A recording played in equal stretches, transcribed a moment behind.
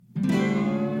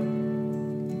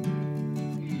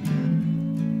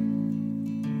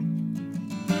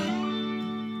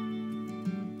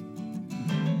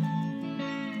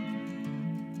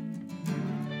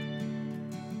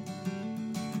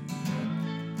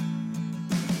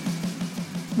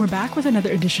We're back with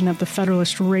another edition of the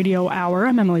Federalist Radio Hour.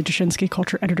 I'm Emily Jashinsky,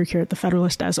 culture editor here at The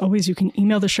Federalist. As always, you can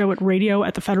email the show at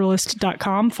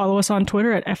radio@thefederalist.com. Follow us on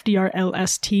Twitter at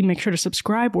FDRLST. Make sure to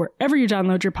subscribe wherever you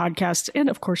download your podcasts and,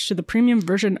 of course, to the premium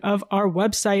version of our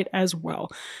website as well.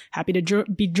 Happy to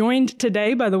be joined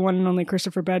today by the one and only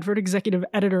Christopher Bedford, executive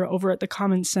editor over at the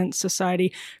Common Sense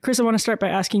Society. Chris, I want to start by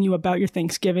asking you about your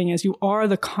Thanksgiving, as you are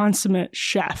the consummate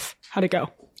chef. How'd it go?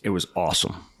 It was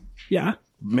awesome. Yeah?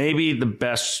 Maybe the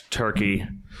best turkey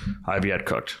I've yet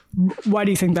cooked. Why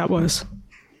do you think that was?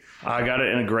 I got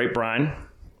it in a great brine.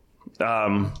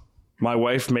 My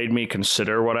wife made me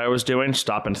consider what I was doing,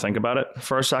 stop and think about it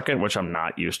for a second, which I'm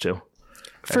not used to.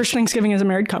 First Thanksgiving as a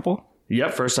married couple.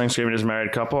 Yep, first Thanksgiving as a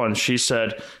married couple. And she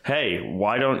said, hey,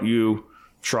 why don't you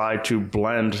try to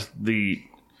blend the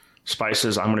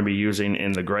spices I'm going to be using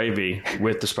in the gravy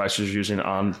with the spices you're using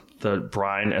on the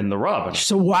brine and the rub. And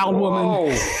she's a wild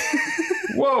woman.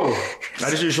 Whoa. I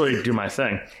just usually do my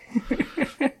thing.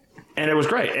 And it was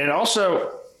great. And also,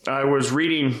 I was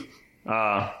reading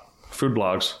food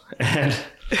blogs, and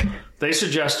they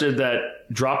suggested that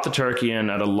drop the turkey in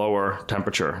at a lower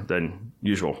temperature than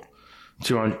usual.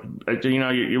 You want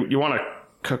to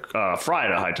cook fry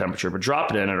at a high temperature, but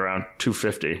drop it in at around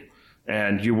 250.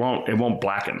 And it won't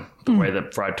blacken the way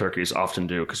that fried turkeys often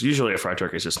do, because usually a fried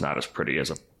turkey is just not as pretty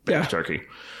as a baked turkey.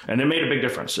 And it made a big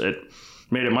difference. It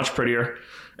made it much prettier.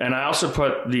 And I also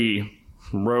put the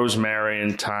rosemary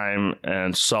and thyme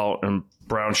and salt and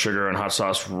brown sugar and hot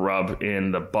sauce rub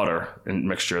in the butter and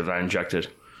mixture that I injected.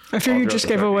 I feel you just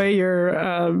gave away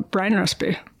your brine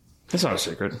recipe. It's not a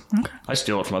secret. Okay. I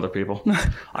steal it from other people.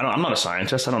 I'm not a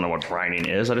scientist. I don't know what brining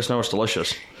is. I just know it's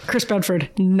delicious. Chris Bedford,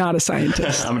 not a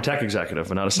scientist. I'm a tech executive,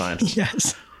 but not a scientist.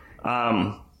 Yes.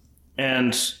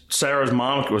 And Sarah's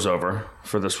mom was over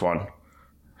for this one.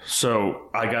 So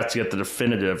I got to get the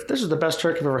definitive, this is the best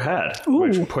turkey I've ever had,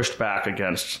 which pushed back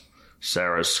against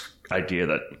Sarah's idea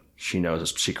that she knows a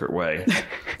secret way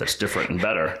that's different and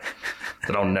better,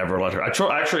 that I'll never let her.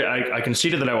 I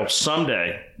conceded that I will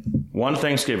someday, one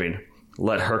Thanksgiving,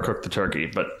 let her cook the turkey.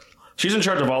 But she's in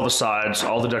charge of all the sides,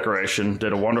 all the decoration,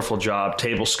 did a wonderful job.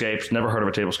 Tablescapes, never heard of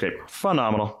a tablescape.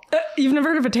 Phenomenal. You've never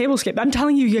heard of a tablescape? I'm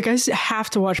telling you, you guys have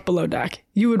to watch Below Deck.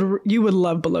 You would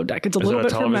love Below Deck. It's a little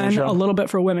bit for men, a little bit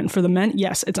for women. For the men,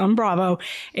 yes, it's on Bravo.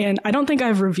 And I don't think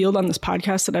I've revealed on this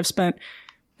podcast that I've spent...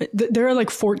 There are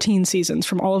like 14 seasons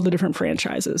from all of the different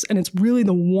franchises, and it's really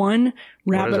the one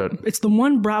it's the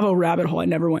one Bravo rabbit hole I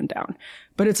never went down.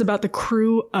 But it's about the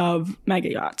crew of mega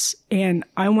yachts. And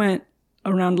I went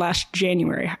around last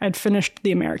January. I'd finished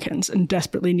The Americans and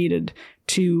desperately needed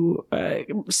to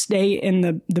stay in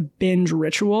the binge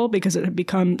ritual because it had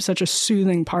become such a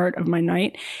soothing part of my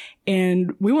night.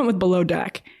 And we went with Below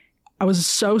Deck. I was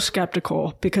so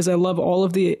skeptical because I love all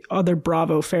of the other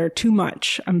Bravo fare too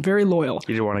much. I'm very loyal.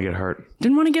 You didn't want to get hurt.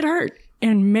 Didn't want to get hurt.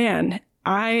 And man,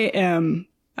 I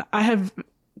have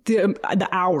the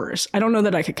hours. I don't know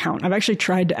that I could count. I've actually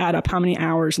tried to add up how many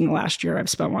hours in the last year I've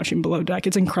spent watching Below Deck.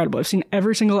 It's incredible. I've seen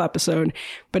every single episode,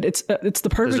 but it's the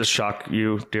perfect. Does this shock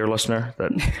you, dear listener,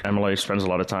 that Emily spends a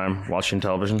lot of time watching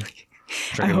television,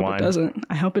 drinking wine?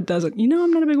 I hope it doesn't. You know,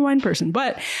 I'm not a big wine person,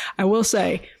 but I will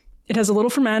say, it has a little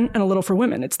for men and a little for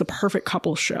women. It's the perfect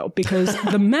couple show because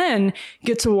the men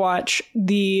get to watch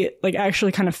the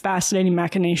actually kind of fascinating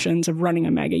machinations of running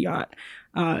a mega yacht.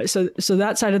 So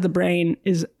that side of the brain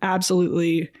is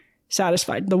absolutely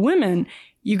satisfied. The women,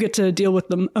 you get to deal with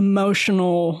the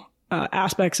emotional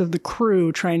aspects of the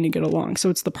crew trying to get along. So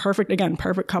it's the perfect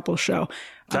couple show.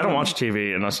 I don't watch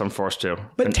TV unless I'm forced to.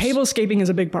 But tablescaping is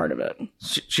a big part of it.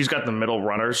 She's got the middle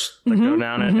runners that go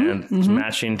down it and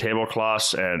matching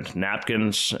tablecloths and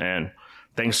napkins and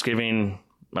Thanksgiving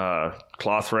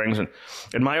cloth rings. And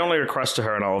my only request to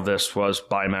her in all of this was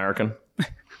buy American.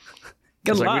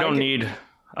 Good luck. We don't need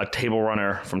a table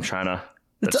runner from China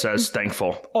that says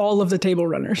thankful. All of the table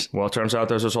runners. Well, it turns out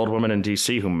there's this old woman in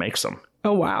D.C. who makes them.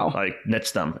 Oh, wow.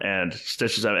 Knits them and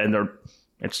stitches them. And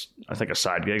it's, I think, a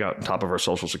side gig on top of her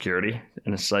Social Security.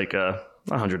 And it's like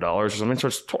 $100 or something. So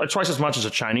it's twice as much as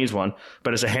a Chinese one,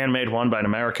 but it's a handmade one by an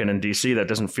American in D.C. that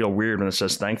doesn't feel weird when it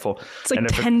says thankful. It's like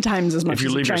 10 times as much as a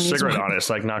Chinese one. If you leave your cigarette on it, it's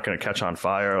like not going to catch on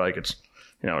fire. Like it's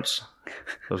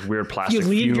those weird plastic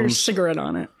fumes. You leave your cigarette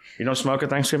on it. You don't smoke at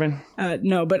Thanksgiving?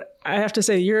 No, but I have to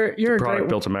say, you're a product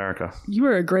built America. You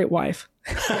were a great wife.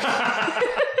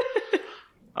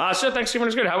 So Thanksgiving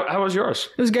was good. How was yours?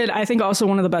 It was good. I think also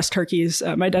one of the best turkeys.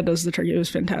 My dad does the turkey. It was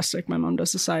fantastic. My mom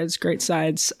does the sides. Great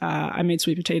sides. I made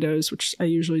sweet potatoes, which I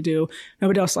usually do.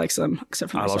 Nobody else likes them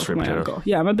except for myself. I love sweet potatoes. Uncle.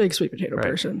 Yeah, I'm a big sweet potato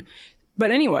person.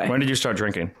 But anyway. When did you start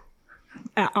drinking?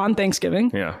 On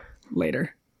Thanksgiving? Yeah.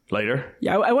 Later. later?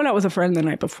 Yeah, I went out with a friend the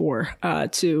night before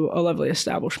to a lovely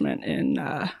establishment in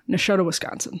Neshota,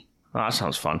 Wisconsin. Oh, that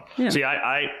sounds fun. Yeah. See,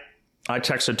 I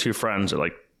texted 2 friends at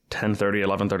like 10:30,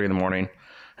 11:30 in the morning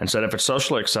and said, if it's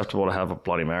socially acceptable to have a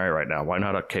Bloody Mary right now, why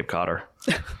not a Cape Codder?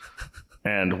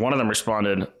 And one of them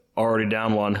responded, already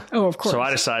down one. Oh, of course. So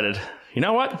I decided, you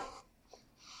know what?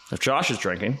 If Josh is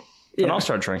drinking, then I'll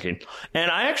start drinking. And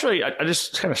I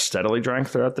just kind of steadily drank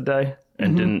throughout the day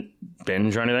and didn't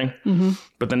binge or anything.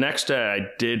 But the next day, I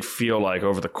did feel like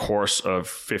over the course of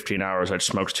 15 hours, I'd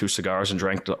smoked 2 cigars and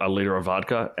drank a liter of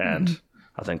vodka. And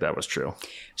I think that was true.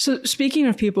 So speaking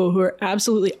of people who are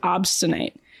absolutely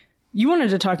obstinate, you wanted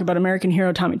to talk about American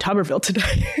hero Tommy Tuberville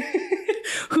today.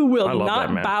 Who will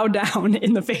not bow down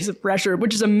in the face of pressure,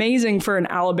 which is amazing for an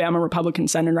Alabama Republican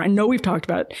senator. I know we've talked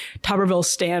about Tuberville's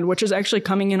stand, which is actually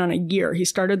coming in on a year. He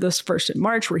started this first in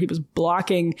March, where he was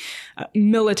blocking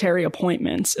military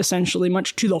appointments, essentially,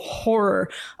 much to the horror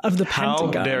of the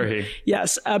Pentagon. How dare he?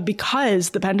 Yes,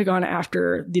 because the Pentagon,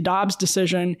 after the Dobbs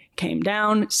decision came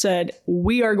down, said,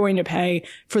 we are going to pay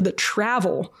for the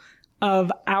travel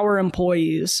of our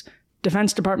employees,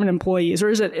 Defense Department employees, or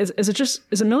is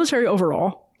it military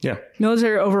overall? Yeah.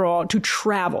 Military overall to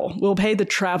travel. We'll pay the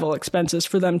travel expenses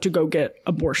for them to go get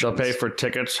abortions. They'll pay for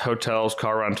tickets, hotels,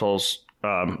 car rentals,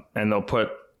 and they'll put,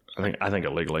 I think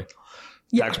illegally,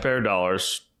 taxpayer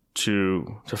dollars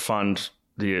to fund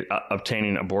the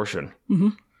obtaining abortion.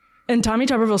 And Tommy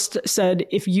Tuberville said,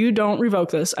 if you don't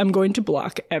revoke this, I'm going to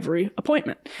block every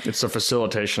appointment. It's the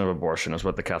facilitation of abortion is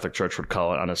what the Catholic Church would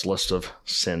call it on its list of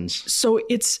sins. So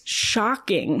it's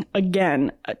shocking.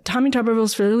 Again, Tommy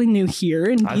Tuberville's fairly new here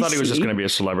in DC. I thought he was just going to be a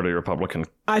celebrity Republican.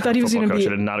 I thought he was going to be. I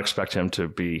did not expect him to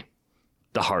be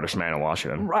the hardest man in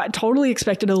Washington. I totally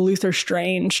expected a Luther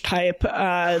Strange type,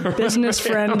 business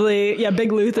friendly. Yeah,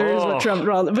 big Luthers with Trump.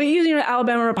 But he's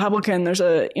Alabama Republican. There's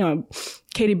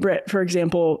Katie Britt, for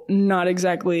example, not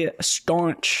exactly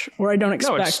staunch, or I don't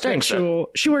expect actual.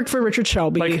 She worked for Richard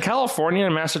Shelby. Like California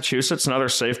and Massachusetts and other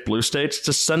safe blue states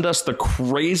to send us the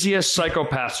craziest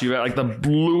psychopaths you've like the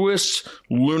bluest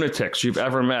lunatics you've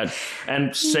ever met.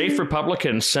 And safe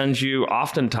Republicans send you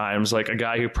oftentimes like a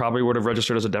guy who probably would have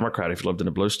registered as a Democrat if he lived in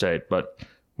a blue state, but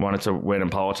wanted to win in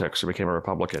politics, so became a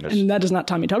Republican. And that is not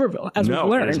Tommy Tuberville, as we've learned.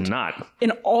 No, it is not.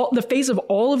 In the face of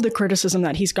all of the criticism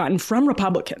that he's gotten from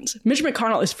Republicans, Mitch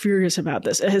McConnell is furious about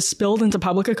this. It has spilled into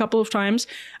public a couple of times,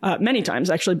 many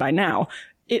times actually by now.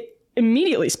 It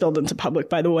immediately spilled into public,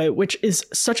 by the way, which is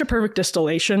such a perfect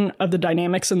distillation of the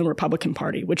dynamics in the Republican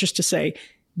Party, which is to say,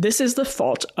 this is the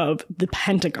fault of the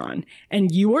Pentagon,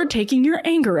 and you are taking your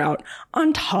anger out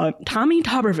on Tommy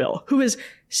Tuberville, who is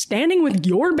standing with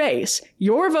your base,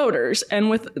 your voters, and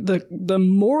with the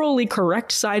morally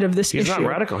correct side of this issue. He's not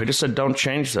radical. He just said, don't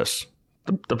change this.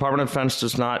 The Department of Defense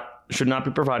should not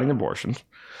be providing abortions.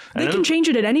 And they can change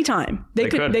it at any time. They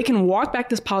can walk back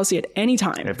this policy at any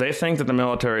time. If they think that the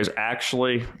military is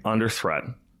actually under threat,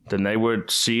 then they would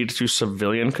cede to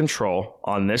civilian control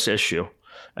on this issue.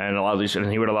 And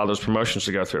he would allow those promotions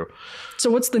to go through. So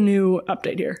what's the new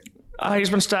update here? He's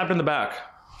been stabbed in the back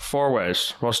 4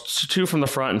 ways. Well, 2 from the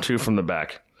front and 2 from the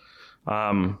back.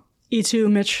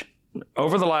 E2, Mitch.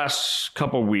 Over the last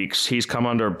couple weeks, he's come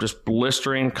under just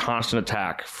blistering, constant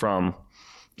attack from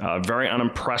very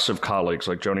unimpressive colleagues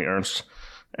like Joni Ernst.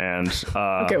 And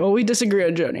okay, well, we disagree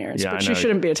on Joni Ernst, but she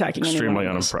shouldn't be attacking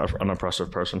anyone. Extremely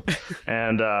unimpressive person.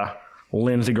 And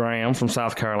Lindsey Graham from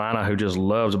South Carolina, who just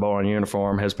loves a bow in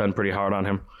uniform, has been pretty hard on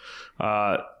him.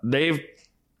 The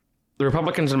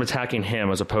Republicans have been attacking him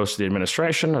as opposed to the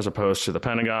administration, as opposed to the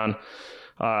Pentagon,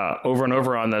 over and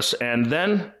over on this. And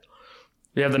then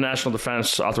you have the National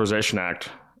Defense Authorization Act,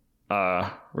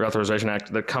 Reauthorization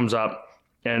Act that comes up.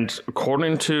 And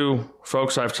according to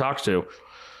folks I've talked to,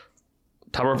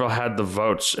 Tuberville had the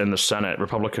votes in the Senate,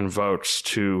 Republican votes,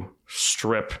 to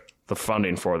strip the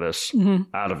funding for this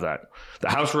out of that. The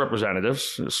House of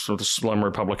Representatives, with a slim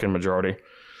Republican majority,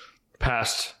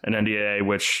 passed an NDAA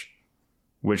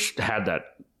which had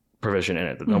that provision in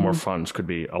it, that no more funds could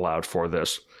be allowed for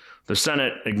this. The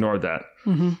Senate ignored that.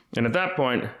 And at that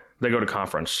point, they go to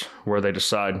conference where they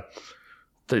decide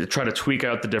to try to tweak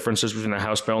out the differences between the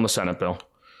House bill and the Senate bill.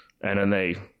 And then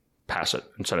they pass it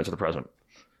and send it to the president.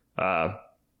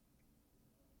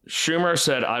 Schumer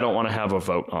said, I don't want to have a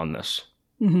vote on this.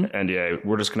 NDA.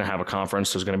 We're just going to have a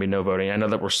conference. There's going to be no voting. I know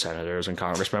that we're senators and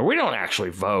congressmen. We don't actually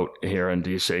vote here in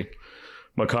D.C.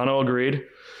 McConnell agreed.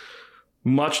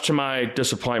 Much to my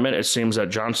disappointment, it seems that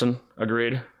Johnson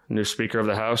agreed. New Speaker of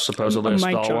the House, supposedly a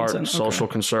stalwart, social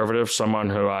conservative, someone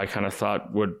who I kind of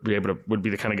thought would be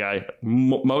the kind of guy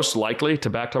most likely to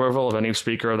back Tuberville of any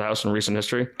Speaker of the House in recent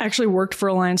history. Actually worked for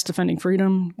Alliance Defending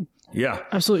Freedom. Yeah.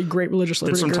 Absolutely great religious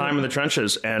liberty. Did some time in the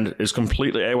trenches and is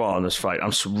completely AWOL in this fight.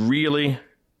 I'm really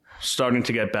starting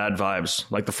to get bad vibes.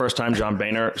 Like the first time John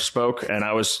Boehner spoke, and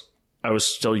I was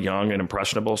still young and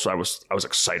impressionable, so I was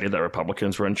excited that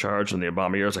Republicans were in charge in the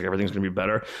Obama years, like everything's going to be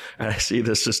better. And I see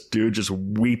this dude just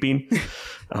weeping. And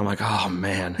I'm like, oh,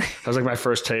 man. That was like my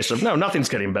first taste of, no, nothing's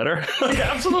getting better. Like,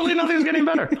 absolutely nothing's getting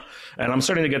better. And I'm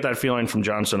starting to get that feeling from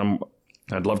Johnson.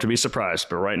 I'd love to be surprised,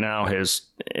 but right now,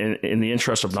 in the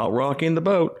interest of not rocking the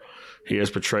boat, he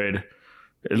has betrayed.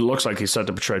 It looks like he's set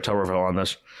to betray Tuberville on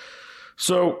this.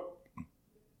 So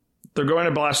they're going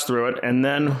to blast through it, and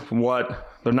then what?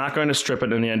 They're not going to strip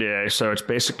it in the NDA, so it's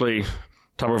basically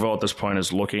Tuberville at this point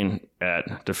is looking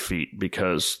at defeat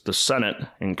because the Senate,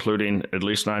 including at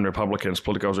least 9 Republicans,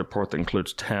 Politico's report that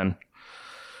includes 10,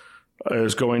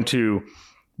 is going to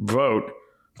vote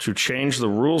to change the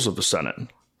rules of the Senate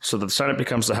so that the Senate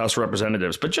becomes the House of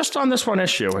Representatives, but just on this one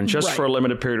issue and just for a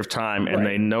limited period of time, and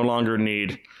they no longer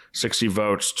need 60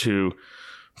 votes to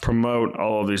promote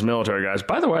all of these military guys,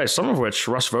 by the way, some of which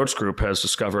Russ Votes Group has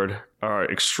discovered are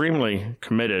extremely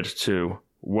committed to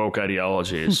woke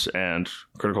ideologies and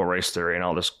critical race theory and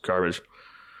all this garbage.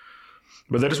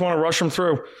 But they just want to rush them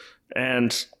through.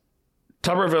 And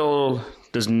Tuberville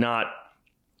does not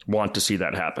want to see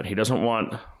that happen. He doesn't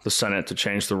want the Senate to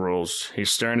change the rules.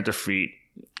 He's staring at defeat.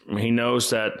 He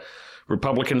knows that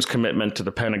Republicans' commitment to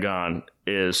the Pentagon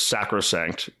is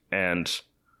sacrosanct, and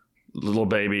little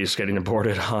babies getting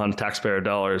aborted on taxpayer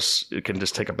dollars, it can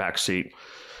just take a back seat.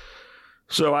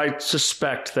 So I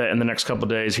suspect that in the next couple of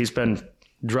days, he's been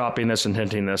dropping this and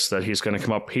hinting this, that he's going to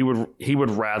come up. He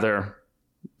would rather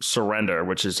surrender,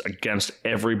 which is against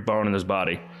every bone in his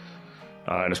body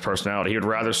and his personality. He would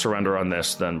rather surrender on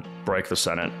this than break the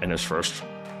Senate in his first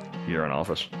year in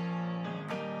office.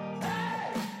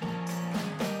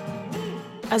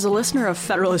 As a listener of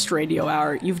Federalist Radio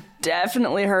Hour, you've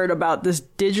definitely heard about this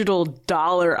digital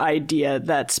dollar idea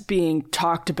that's being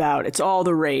talked about. It's all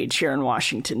the rage here in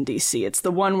Washington, D.C. It's the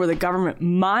one where the government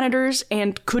monitors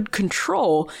and could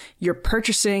control your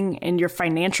purchasing and your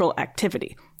financial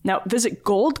activity. Now, visit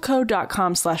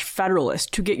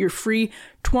goldco.com/Federalist to get your free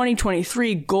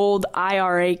 2023 Gold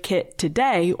IRA kit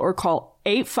today, or call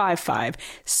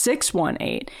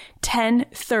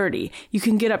 855-618-1030. You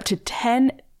can get up to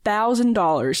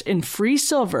 $10,000 in free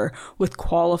silver with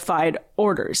qualified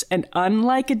orders. And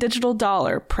unlike a digital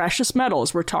dollar, precious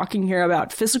metals, we're talking here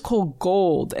about physical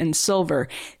gold and silver,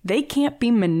 they can't be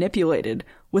manipulated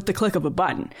with the click of a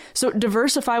button. So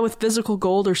diversify with physical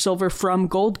gold or silver from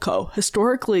Goldco.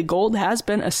 Historically, gold has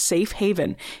been a safe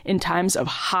haven in times of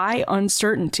high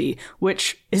uncertainty,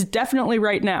 which is definitely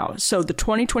right now. So the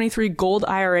 2023 Gold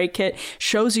IRA kit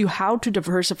shows you how to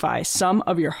diversify some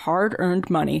of your hard-earned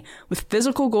money with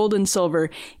physical gold and silver,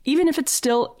 even if it's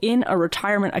still in a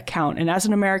retirement account. And as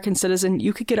an American citizen,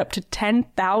 you could get up to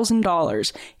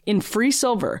 $10,000 in free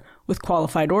silver with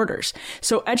qualified orders.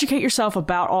 So educate yourself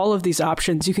about all of these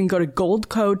options. You can go to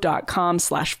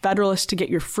goldco.com/Federalist to get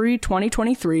your free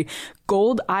 2023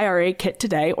 Gold IRA kit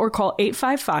today, or call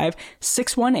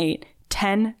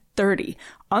 855-618-1030.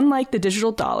 Unlike the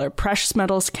digital dollar, precious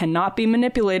metals cannot be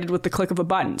manipulated with the click of a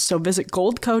button. So visit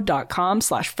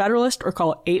goldco.com/Federalist or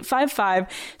call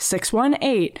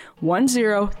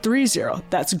 855-618-1030.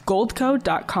 That's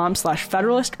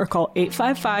goldco.com/Federalist or call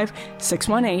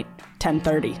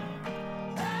 855-618-1030.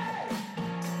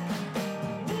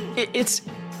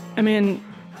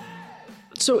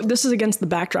 So this is against the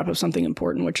backdrop of something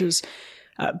important, which is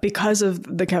because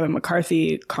of the Kevin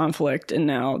McCarthy conflict and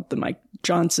now the Mike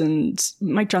Johnson's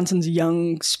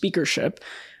young speakership,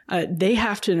 they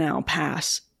have to now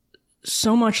pass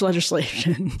so much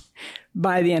legislation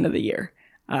by the end of the year.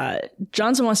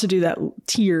 Johnson wants to do that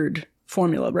tiered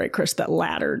formula, right, Chris? That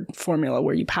laddered formula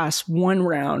where you pass one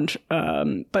round.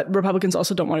 But Republicans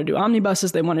also don't want to do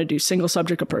omnibuses. They want to do single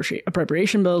subject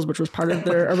appropriation bills, which was part of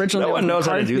their original. No one knows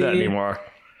how to do that anymore.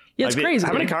 Yeah, it's crazy.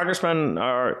 How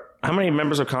many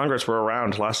members of Congress were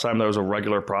around last time there was a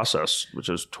regular process, which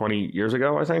was 20 years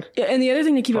ago, I think? Yeah, and the other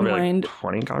thing to keep in mind...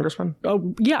 20 congressmen?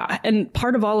 Oh, yeah. And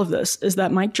part of all of this is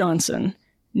that Mike Johnson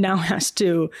now has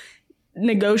to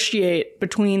negotiate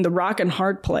between the rock and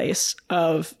hard place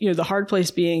of, the hard place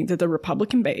being that the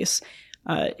Republican base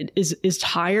is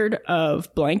tired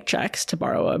of blank checks, to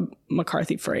borrow a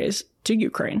McCarthy phrase, to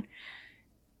Ukraine.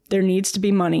 There needs to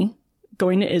be money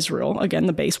going to Israel. Again,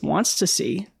 the base wants to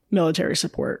see military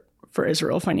support for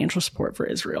Israel, financial support for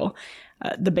Israel.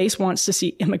 The base wants to see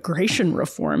immigration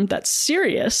reform that's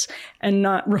serious and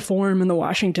not reform in the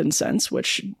Washington sense,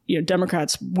 which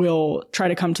Democrats will try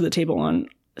to come to the table on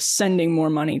sending more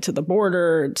money to the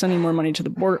border, sending more money to the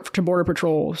border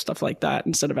patrol, stuff like that,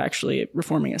 instead of actually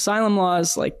reforming asylum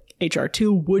laws like HR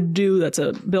 2 would do. That's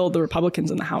a bill the Republicans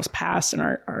in the House passed,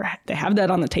 and they have that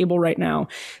on the table right now.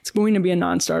 It's going to be a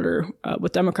non-starter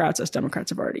with Democrats, as Democrats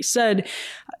have already said.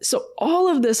 So all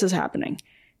of this is happening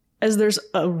as there's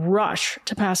a rush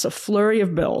to pass a flurry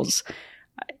of bills.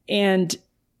 And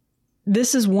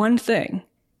this is one thing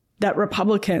that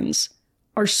Republicans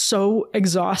are so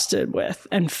exhausted with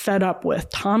and fed up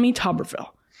with: Tommy Tuberville.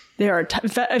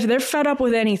 If they're fed up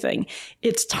with anything,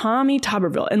 it's Tommy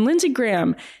Tuberville. And Lindsey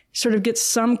Graham sort of gets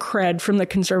some cred from the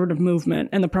conservative movement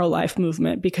and the pro-life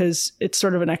movement because it's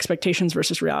sort of an expectations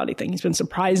versus reality thing. He's been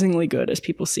surprisingly good, as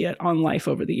people see it, on Life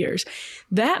over the years.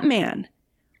 That man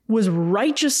was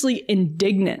righteously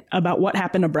indignant about what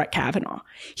happened to Brett Kavanaugh.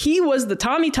 He was the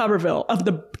Tommy Tuberville of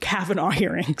the Kavanaugh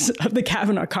hearings, of the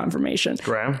Kavanaugh confirmation.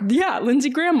 Graham? Yeah, Lindsey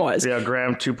Graham was. Yeah,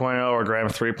 Graham 2.0 or Graham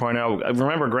 3.0.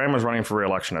 Remember, Graham was running for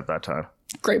re-election at that time.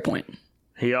 Great point.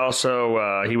 He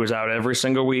also, he was out every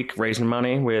single week raising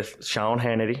money with Sean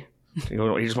Hannity. He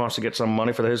just wants to get some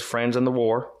money for his friends in the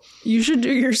war. You should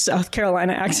do your South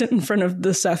Carolina accent in front of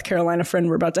the South Carolina friend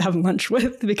we're about to have lunch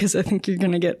with, because I think you're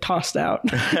going to get tossed out.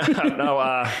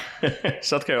 No,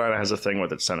 South Carolina has a thing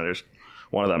with its senators.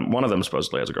 One of them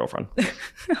supposedly has a girlfriend.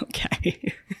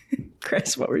 Okay.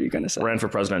 Chris, what were you going to say? Ran for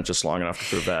president just long enough to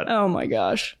prove that. Oh my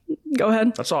gosh. Go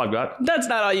ahead. That's all I've got. That's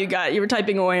not all you got. You were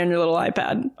typing away on your little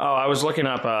iPad. Oh, I was looking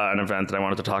up an event that I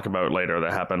wanted to talk about later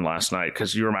that happened last night,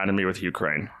 because you reminded me with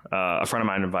Ukraine. A friend of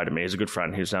mine invited me. He's a good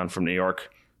friend. He's down from New York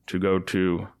to go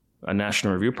to a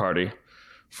National Review party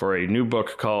for a new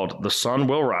book called The Sun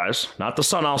Will Rise. Not The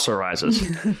Sun Also Rises.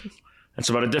 It's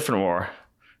about a different war.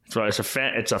 It's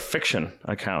a fiction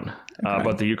account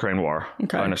about the Ukraine war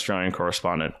by an Australian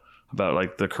correspondent, about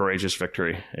like the courageous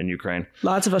victory in Ukraine.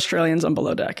 Lots of Australians on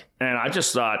Below Deck. And I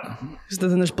just thought...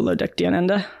 Then there's Below Deck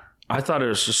Dianenda. I thought it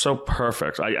was just so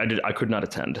perfect. I could not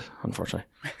attend, unfortunately.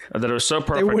 That it was so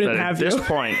perfect that at this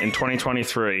point in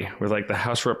 2023, with like the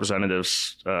House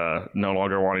Representatives no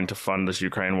longer wanting to fund this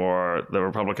Ukraine war, the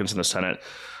Republicans in the Senate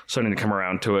starting to come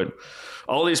around to it,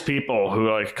 all these people who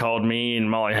like called me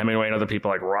and Molly Hemingway and other people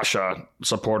like Russia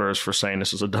supporters for saying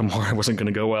this is a dumb war, it wasn't going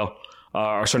to go well,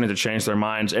 are starting to change their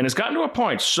minds. And it's gotten to a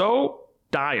point so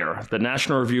dire that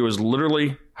National Review is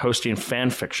literally hosting fan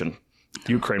fiction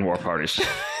Ukraine war parties.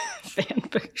 Fan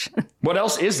fiction. What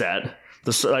else is that?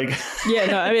 Yeah,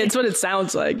 no, I mean, it's what it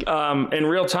sounds like. In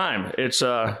real time, it's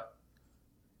a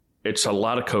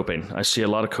lot of coping. I see a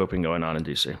lot of coping going on in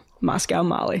DC. Moscow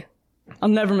Molly. I'll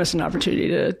never miss an opportunity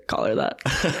to call her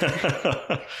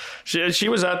that. She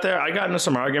was out there. I got into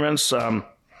some arguments.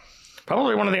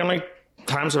 Probably one of the only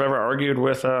times I've ever argued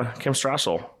with Kim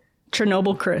Strassel.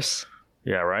 Chernobyl Chris.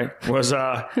 Yeah, right.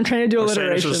 I'm trying to do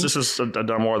alliteration. This is a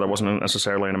dumb war that wasn't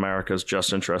necessarily in America's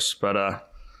just interests, but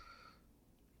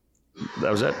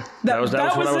that was it. That was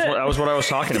what I was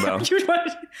talking about.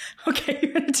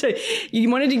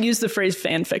 You wanted to use the phrase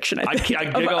fan fiction. I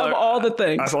giggle of all the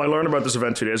things. I learned about this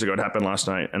event 2 days ago. It happened last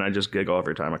night, and I just giggle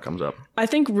every time it comes up. I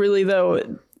think really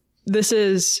though, this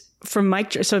is from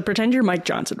Mike. So pretend you're Mike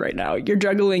Johnson right now. You're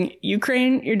juggling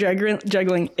Ukraine. You're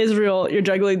juggling Israel. You're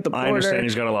juggling the border. I understand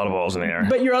he's got a lot of balls in the air,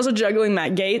 but you're also juggling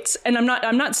Matt Gaetz. And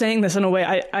I'm not saying this in a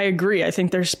way. I agree. I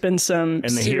think there's been some.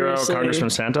 And the hero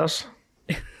Congressman Santos.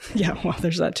 Yeah, well,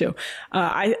 there's that too.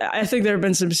 I think there have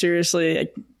been some seriously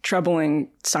troubling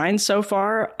signs so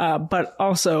far, but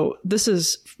also this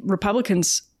is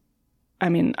Republicans. I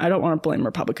mean, I don't want to blame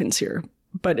Republicans here,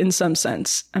 but in some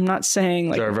sense, I'm not saying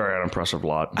like... They're a very unimpressive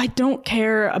lot. I don't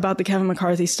care about the Kevin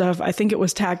McCarthy stuff. I think it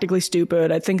was tactically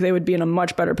stupid. I think they would be in a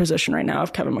much better position right now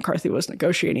if Kevin McCarthy was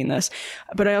negotiating this.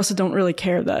 But I also don't really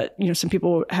care that, some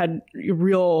people had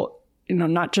real...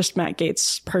 not just Matt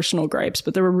Gaetz' personal gripes,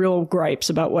 but there were real gripes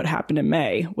about what happened in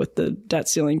May with the debt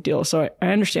ceiling deal. So I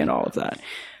understand all of that.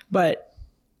 But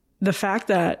the fact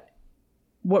that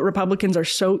what Republicans are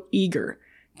so eager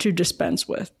to dispense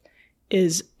with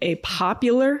is a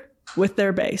popular, with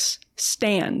their base,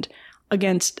 stand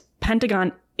against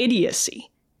Pentagon idiocy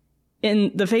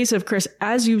in the face of, Chris,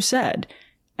 as you said,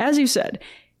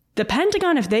 the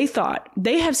Pentagon, if they thought,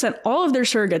 they have sent all of their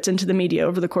surrogates into the media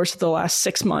over the course of the last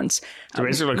 6 months. To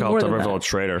basically call Tuberville a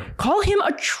traitor. Call him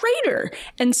a traitor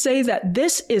and say that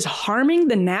this is harming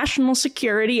the national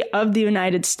security of the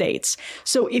United States.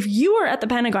 So if you are at the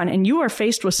Pentagon and you are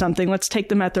faced with something, let's take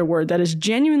them at their word, that is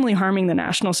genuinely harming the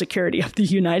national security of the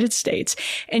United States,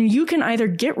 and you can either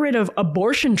get rid of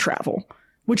abortion travel,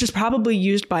 which is probably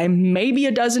used by maybe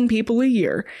a dozen people a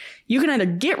year. You can either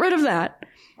get rid of that,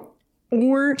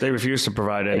 or they refuse to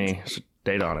provide any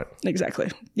data on it. Exactly.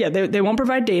 Yeah, they won't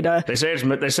provide data. They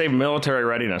say military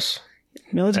readiness.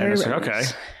 Military readiness. Like, okay,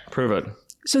 prove it.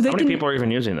 So how many people are even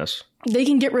using this? They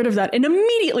can get rid of that and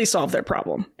immediately solve their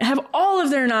problem. Have all of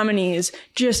their nominees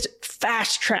just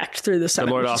fast-tracked through the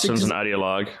Senate. Lloyd Austin's an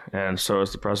ideologue, and so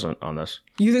is the president on this.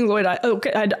 You think Lloyd...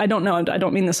 Okay, I don't know. I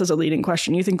don't mean this as a leading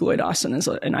question. You think Lloyd Austin is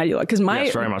an ideologue? Because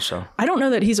yes, very much so. I don't know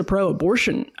that he's a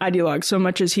pro-abortion ideologue so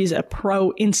much as he's a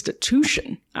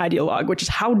pro-institution ideologue, which is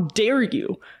how dare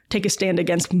you take a stand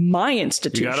against my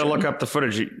institution. You got to look up the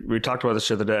footage. We talked about this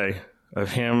the other day. Of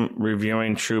him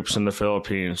reviewing troops in the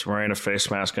Philippines wearing a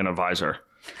face mask and a visor.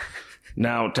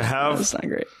 Now, that's not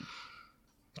great.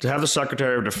 To have the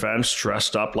Secretary of Defense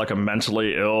dressed up like a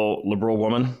mentally ill liberal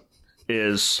woman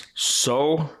is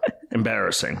so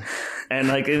embarrassing.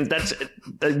 And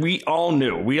we all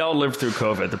knew. We all lived through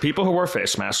COVID. The people who wore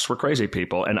face masks were crazy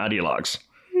people and ideologues.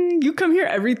 You come here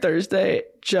every Thursday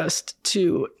just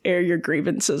to air your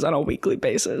grievances on a weekly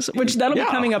basis, which that'll be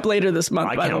coming up later this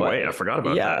month, by the way. I can't wait. I forgot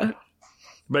about that.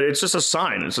 But it's just a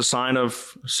sign. It's a sign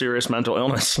of serious mental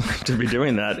illness to be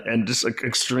doing that and just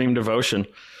extreme devotion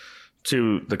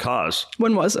to the cause.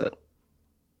 When was it?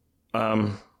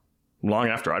 Long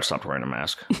after I'd stopped wearing a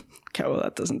mask. Okay, well,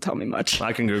 that doesn't tell me much.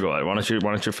 I can Google it. Why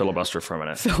don't you filibuster for a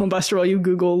minute? Filibuster while you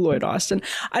Google Lloyd Austin.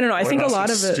 I don't know. I think a lot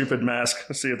of it... Stupid mask.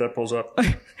 Let's see if that pulls up.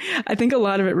 I think a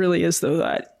lot of it really is, though,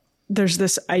 that there's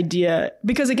this idea,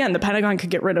 because again, the Pentagon could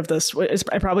get rid of this. It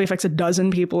probably affects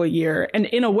 12 people a year. And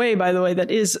in a way, by the way,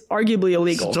 that is arguably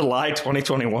illegal. It's July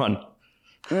 2021.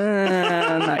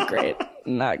 Not great.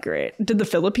 Not great. Did the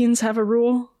Philippines have a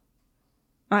rule?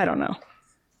 I don't know.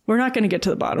 We're not going to get to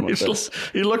the bottom of this.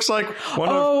 He looks like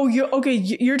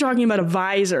you're talking about a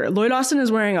visor. Lloyd Austin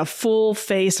is wearing a full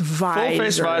face visor. Full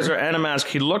face visor and a mask.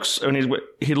 He looks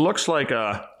like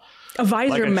a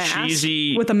visor mask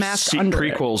cheesy with a mask under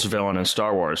prequels villain in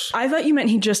Star Wars. I thought you meant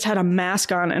he just had a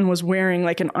mask on and was wearing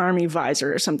like an army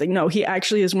visor or something. No, he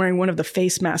actually is wearing one of the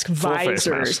face mask visors.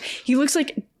 Face mask. He looks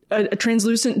like a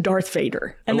translucent Darth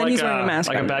Vader. And then he's wearing a mask.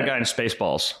 Like a bad guy in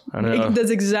Spaceballs. That's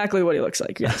exactly what he looks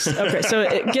like. Yes. Okay.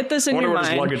 So get this in your mind.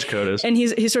 I wonder what his luggage code is. And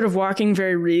he's sort of walking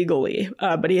very regally,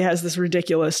 but he has this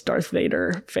ridiculous Darth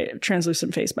Vader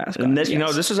translucent face mask on. And this,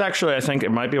 this is actually, I think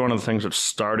it might be one of the things that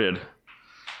started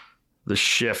the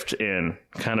shift in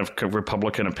kind of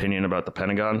Republican opinion about the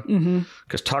Pentagon.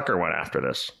 Because Tucker went after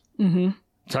this.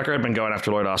 Tucker had been going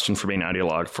after Lloyd Austin for being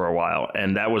ideologue for a while.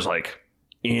 And that was like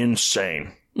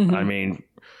insane. I mean,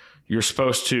 you're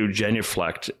supposed to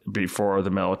genuflect before the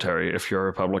military if you're a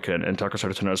Republican. And Tucker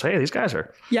started to notice, hey, these guys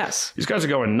are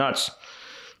going nuts.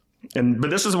 But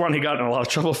this is the one he got in a lot of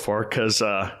trouble for because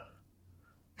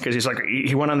he's like,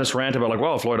 he went on this rant about like,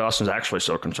 well, if Lloyd Austin's actually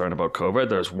so concerned about COVID,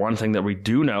 there's one thing that we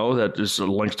do know that is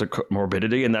linked to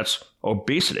morbidity, and that's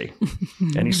obesity.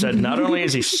 And he said, not only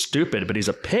is he stupid, but he's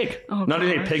a pig. Not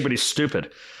only a pig, but he's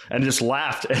stupid. And just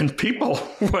laughed. And people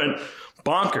went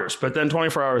bonkers. But then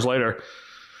 24 hours later,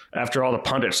 after all the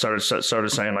pundits started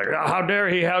saying like, oh, how dare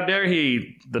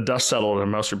he, the dust settled,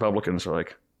 and most Republicans are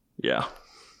like, yeah,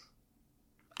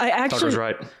 Tucker's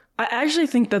right. I actually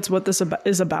think that's what this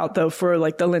is about, though, for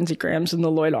like the Lindsey Grahams and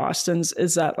the Lloyd Austins,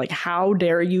 is that like, how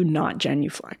dare you not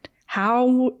genuflect?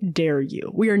 How dare you?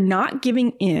 We are not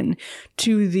giving in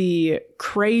to the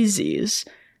crazies,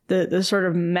 the sort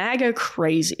of MAGA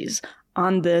crazies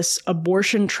on this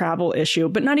abortion travel issue,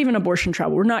 but not even abortion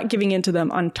travel. We're not giving into them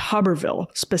on Tuberville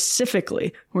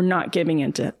specifically. We're not giving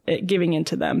into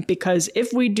them, because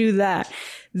if we do that,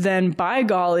 then by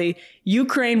golly,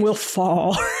 Ukraine will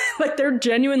fall. Like, they're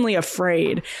genuinely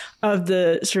afraid of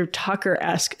the sort of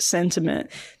Tucker-esque sentiment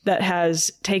that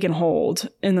has taken hold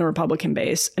in the Republican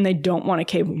base, and they don't want to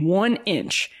cave 1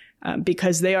 inch.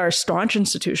 Because they are staunch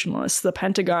institutionalists. The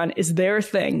Pentagon is their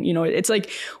thing. It's like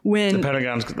when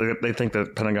they think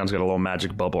the Pentagon's got a little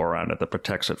magic bubble around it that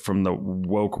protects it from the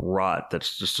woke rot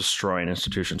that's just destroying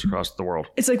institutions across the world.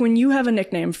 It's like when you have a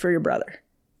nickname for your brother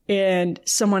and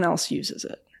someone else uses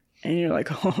it. And you're like,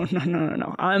 oh,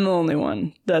 no. I'm the only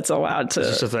one that's allowed to. Is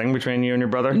this a thing between you and your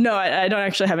brother? No, I don't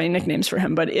actually have any nicknames for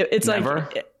him, but it's Never?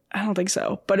 Like, I don't think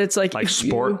so. But it's like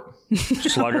Sport,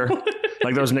 Slugger,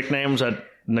 like those nicknames that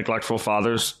neglectful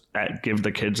fathers give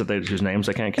the kids whose names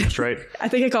they can't keep straight. I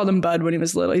think I called him Bud when he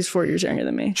was little. He's 4 years younger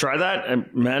than me. Try that,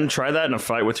 and men, try that in a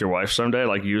fight with your wife someday.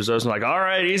 Like, use those and like, all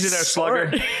right, easy there,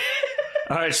 Slugger.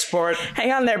 All right, Sport.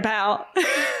 Hang on there, pal.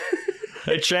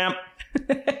 Hey, champ.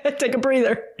 Take a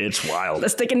breather. It's wild.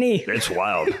 Let's take a knee. It's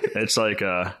wild. It's like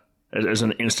there's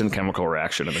an instant chemical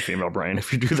reaction in the female brain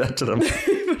if you do that to them.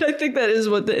 But I think that is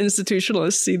what the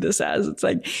institutionalists see this as. It's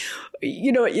like,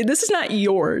 this is not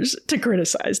yours to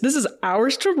criticize. This is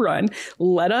ours to run.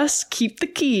 Let us keep the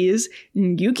keys.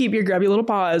 And you keep your grubby little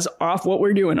paws off what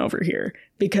we're doing over here,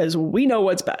 because we know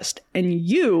what's best. And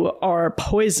you are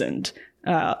poisoned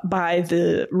by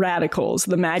the radicals,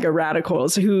 the MAGA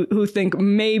radicals, who think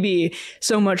maybe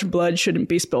so much blood shouldn't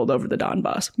be spilled over the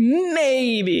Donbass.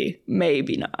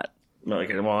 Maybe not. Well,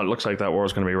 it looks like that war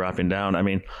is going to be wrapping down. I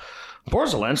mean, poor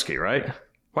Zelensky, right?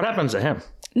 What happens to him?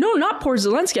 No, not poor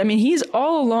Zelensky. I mean, he's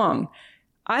all along.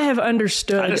 I have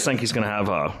understood. I just think he's going to have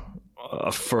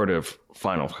a furtive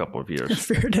final couple of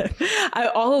years.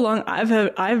 All along,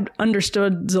 I've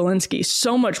understood Zelensky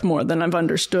so much more than I've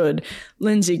understood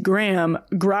Lindsey Graham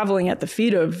groveling at the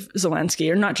feet of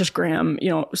Zelensky, or not just Graham,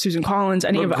 Susan Collins,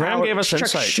 Graham gave us Chuck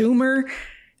insight. Schumer,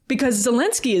 because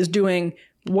Zelensky is doing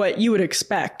what you would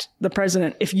expect the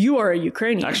president if you are a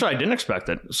Ukrainian. Actually, I didn't expect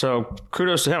it. So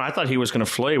kudos to him. I thought he was going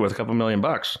to flee with a couple $1 million.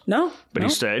 No. But he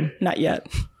stayed. Not yet.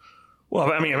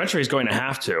 Well, I mean, eventually he's going to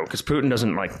have to, because Putin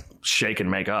doesn't shake and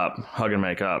make up, hug and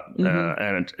make up. Mm-hmm.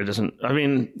 And it doesn't, I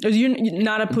mean. Are you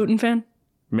not a Putin fan?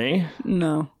 Me?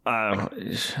 No.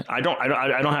 I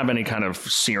don't have any kind of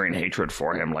searing hatred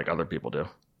for him like other people do.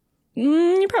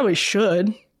 You probably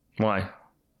should. Why?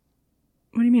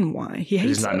 What do you mean why? He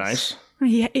hates He's not us. Nice?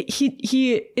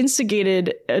 He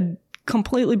instigated a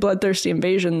completely bloodthirsty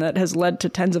invasion that has led to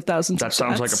tens of thousands of deaths.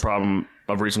 That sounds like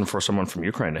a reason for someone from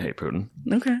Ukraine to hate Putin.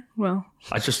 Okay, well.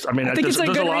 I think it's a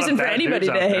good reason for anybody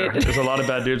to hate. There's a lot of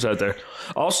bad dudes out there.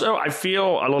 Also, I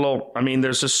feel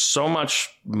there's just so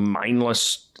much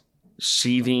mindless,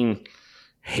 seething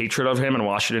hatred of him in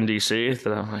Washington, D.C.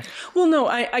 that I'm like... Well, no,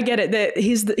 I get it. That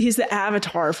he's the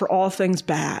avatar for all things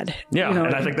bad. Yeah,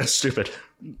 and I think that's stupid.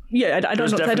 Yeah, I don't see him that way.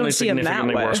 There's definitely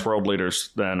significantly worse world leaders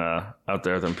than out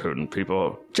there than Putin.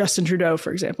 People... Justin Trudeau,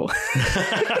 for example.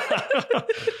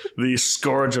 The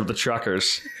scourge of the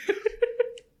truckers.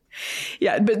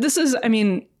 Yeah, but this is,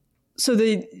 so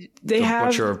they have... The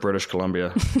butcher of British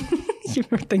Columbia. You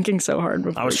were thinking so hard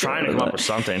before. I was trying to come up with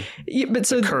something. Yeah, but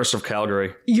the curse of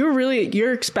Calgary.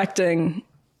 You're expecting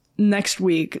next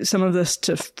week some of this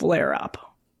to flare up.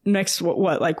 Next,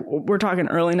 what? Like, we're talking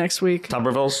early next week?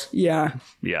 Tubervilles? Yeah.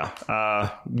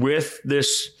 Yeah. With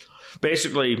this,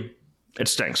 basically, it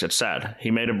stinks. It's sad.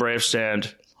 He made a brave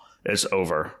stand. It's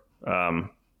over.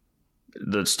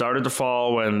 That started to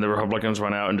fall when the Republicans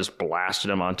went out and just blasted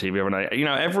him on TV every night.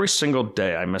 Every single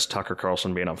day I miss Tucker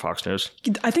Carlson being on Fox News.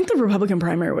 I think the Republican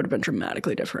primary would have been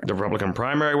dramatically different. The Republican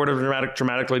primary would have been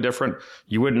dramatically different.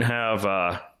 You wouldn't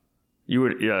have...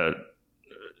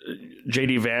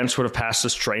 J.D. Vance would have passed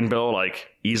this train bill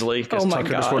easily, because Tucker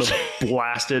just would have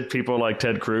blasted people like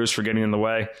Ted Cruz for getting in the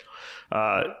way.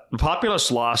 The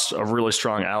populists lost a really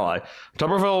strong ally.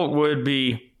 Tuberville would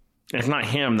be, if not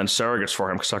him, then surrogates for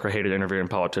him, because Tucker hated interviewing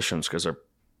politicians because they're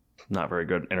not very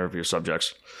good interview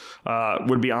subjects.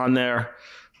 Would be on there.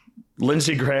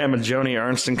 Lindsey Graham and Joni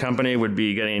Ernst and company would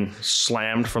be getting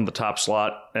slammed from the top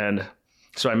slot, and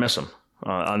so I miss him.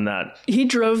 On that. He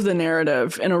drove the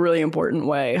narrative in a really important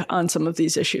way on some of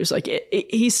these issues.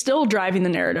 He's still driving the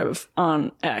narrative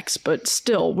on X, but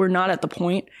still, we're not at the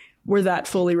point where that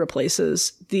fully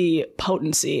replaces the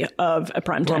potency of a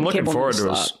primetime cable. I'm looking forward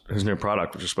to his new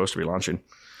product, which is supposed to be launching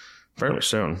fairly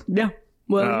soon. Yeah.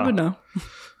 Well, you would know.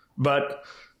 But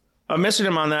I'm missing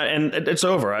him on that, and it's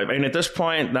over. I mean, at this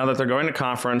point, now that they're going to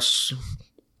conference,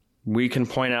 we can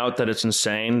point out that it's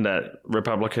insane that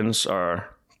Republicans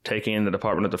are taking the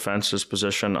Department of Defense's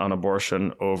position on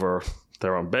abortion over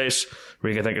their own base.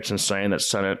 We can think it's insane that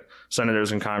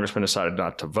senators and congressmen decided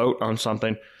not to vote on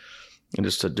something and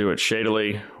just to do it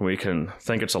shadily. We can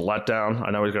think it's a letdown.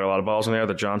 I know he's got a lot of balls in there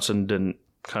that Johnson didn't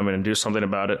come in and do something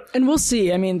about it. And we'll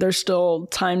see. I mean, there's still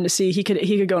time to see. He could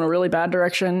go in a really bad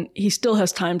direction. He still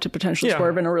has time to potentially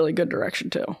swerve in a really good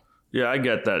direction too. Yeah, I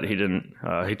get that he didn't.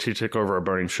 He took over a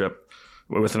burning ship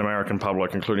with an American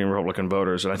public, including Republican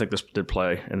voters. And I think this did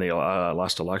play in the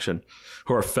last election,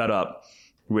 who are fed up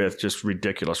with just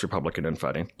ridiculous Republican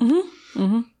infighting. Mm-hmm.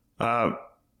 Mm-hmm.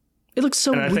 It looks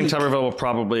so weak. And I think Tuberville will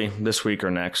probably this week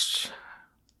or next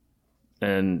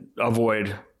and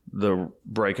avoid the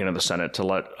break-in of the Senate to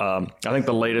let... I think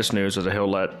the latest news is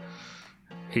that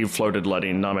he floated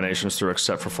letting nominations through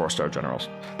except for 4-star generals.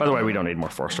 By the way, we don't need more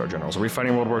 4-star generals. Are we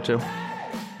fighting World War II?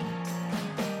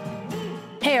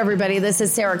 Hey, everybody, this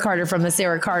is Sarah Carter from The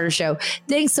Sarah Carter Show.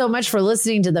 Thanks so much for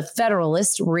listening to the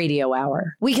Federalist Radio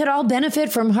Hour. We could all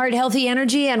benefit from heart-healthy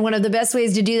energy, and one of the best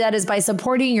ways to do that is by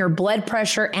supporting your blood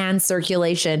pressure and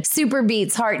circulation. Super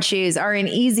Beets Heart Chews are an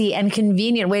easy and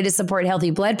convenient way to support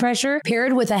healthy blood pressure,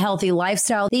 paired with a healthy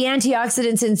lifestyle. The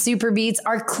antioxidants in Super Beets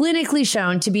are clinically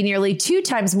shown to be nearly 2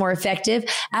 times more effective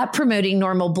at promoting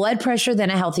normal blood pressure than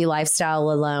a healthy lifestyle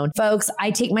alone. Folks,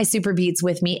 I take my Super Beets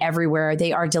with me everywhere.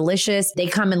 They are delicious. They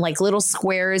come in like little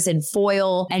squares in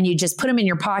foil, and you just put them in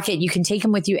your pocket. You can take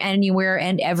them with you anywhere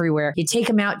and everywhere. You take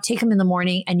them out, take them in the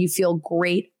morning, and you feel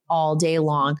great all day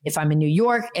long. If I'm in New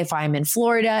York, if I'm in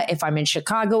Florida, if I'm in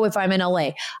Chicago, if I'm in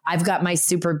LA, I've got my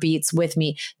Super Beets with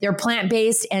me. They're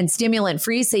plant-based and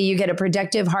stimulant-free, so you get a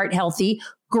productive, heart-healthy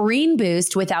green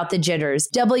boost without the jitters.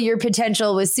 Double your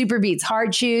potential with Super Beets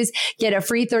Heart Chews. Get a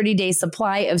free 30-day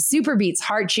supply of Super Beets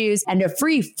Heart Chews and a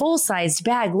free full-sized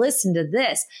bag, listen to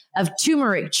this, of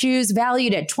turmeric chews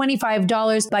valued at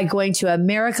 $25 by going to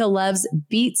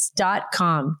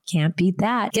americalovesbeets.com. Can't beat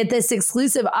that. Get this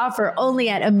exclusive offer only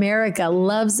at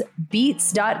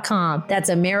americalovesbeets.com. That's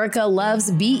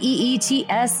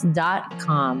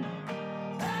americalovesbeets.com.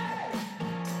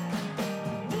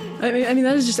 I mean,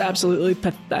 that is just absolutely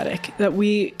pathetic that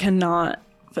we cannot,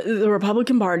 the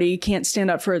Republican Party can't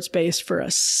stand up for its base for a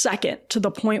second, to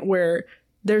the point where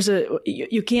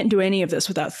you can't do any of this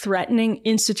without threatening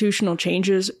institutional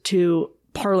changes to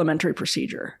parliamentary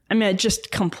procedure. I mean, it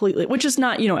just completely, which is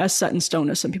not, as set in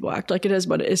stone as some people act like it is,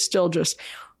 but it is still just,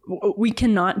 we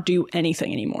cannot do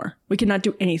anything anymore. We cannot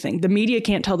do anything. The media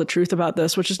can't tell the truth about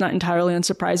this, which is not entirely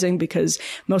unsurprising because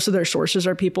most of their sources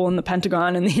are people in the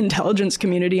Pentagon and the intelligence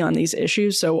community on these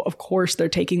issues. So of course they're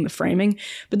taking the framing,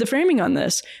 but the framing on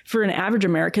this for an average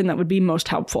American that would be most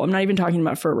helpful. I'm not even talking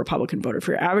about for a Republican voter.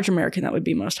 For your average American that would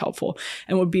be most helpful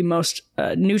and would be most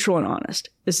neutral and honest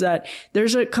is that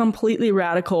there's a completely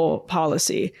radical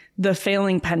policy, the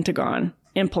failing Pentagon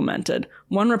implemented,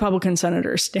 one Republican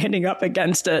senator standing up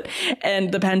against it,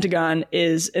 and the Pentagon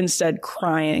is instead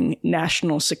crying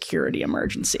national security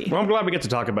emergency. Well, I'm glad we get to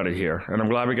talk about it here, and I'm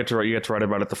glad you get to write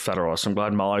about it at the Federalist. I'm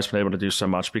glad Molly's been able to do so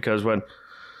much, because when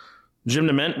Jim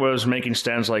DeMint was making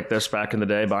stands like this back in the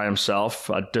day by himself,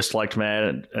 a disliked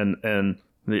man and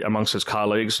amongst his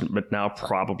colleagues, but now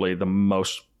probably the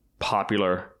most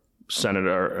popular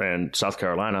senator in South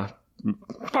Carolina,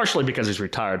 partially because he's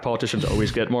retired. Politicians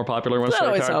always get more popular once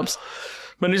they're retired. That always helps.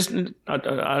 But he's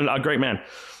a great man.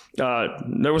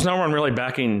 There was no one really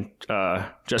backing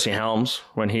Jesse Helms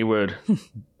when he would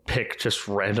pick just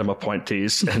random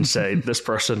appointees and say, this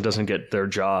person doesn't get their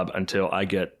job until I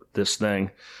get this thing.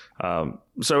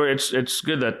 So it's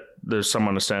good that there's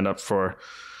someone to stand up for.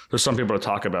 There's some people to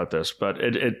talk about this, but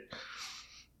it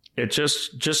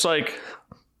just like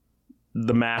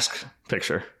the mask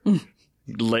picture.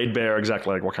 Laid bare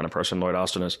exactly like what kind of person Lloyd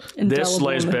Austin is. This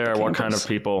lays bare what kind of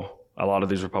people a lot of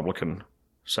these Republican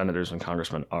senators and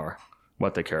congressmen are,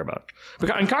 what they care about.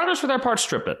 And Congress, for their part,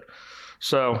 strip it.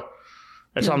 So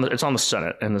it's on the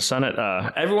Senate. And the Senate,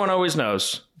 everyone always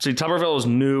knows. See, Tuberville is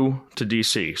new to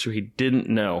D.C., so he didn't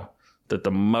know that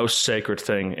the most sacred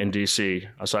thing in D.C.,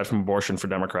 aside from abortion for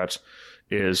Democrats,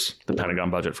 is the Pentagon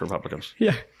budget for Republicans.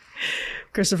 Yeah.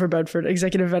 Christopher Bedford,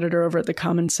 executive editor over at the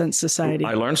Common Sense Society.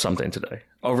 I learned something today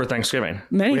over Thanksgiving.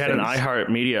 We had an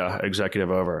iHeartMedia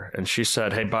executive over, and she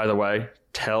said, hey, by the way,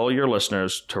 tell your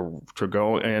listeners to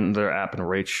go in their app and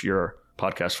rate your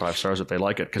podcast 5 stars if they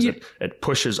like it, because it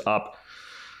pushes up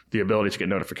the ability to get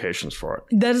notifications for it.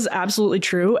 That is absolutely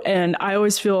true. And I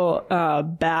always feel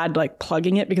bad like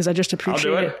plugging it, because I just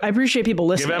appreciate it. I appreciate people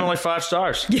listening. Give Emily 5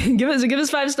 stars. give us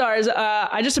 5 stars.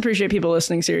 I just appreciate people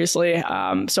listening, seriously.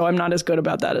 So I'm not as good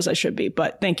about that as I should be.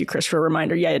 But thank you, Chris, for a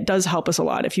reminder. Yeah, it does help us a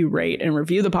lot if you rate and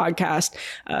review the podcast.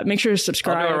 Make sure to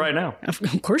subscribe. I'll do it right now.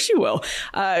 Of course you will.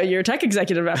 You're a tech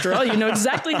executive after all. You know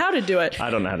exactly how to do it.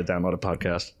 I don't know how to download a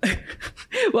podcast.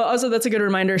 Well, also, that's a good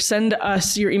reminder. Send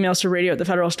us your emails to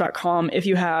radio@thefederalist.com if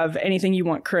you have anything you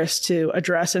want Chris to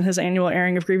address in his annual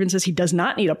airing of grievances. He does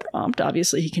not need a prompt.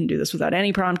 Obviously, he can do this without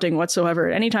any prompting whatsoever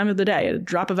at any time of the day. At a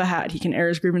drop of a hat, he can air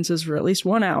his grievances for at least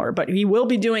 1 hour, but he will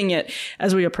be doing it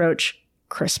as we approach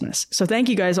Christmas. So thank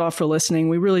you guys all for listening.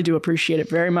 We really do appreciate it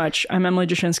very much. I'm Emily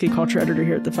Jashinsky, culture editor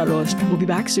here at The Federalist. We'll be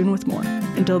back soon with more.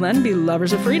 Until then, be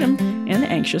lovers of freedom and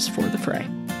anxious for the fray.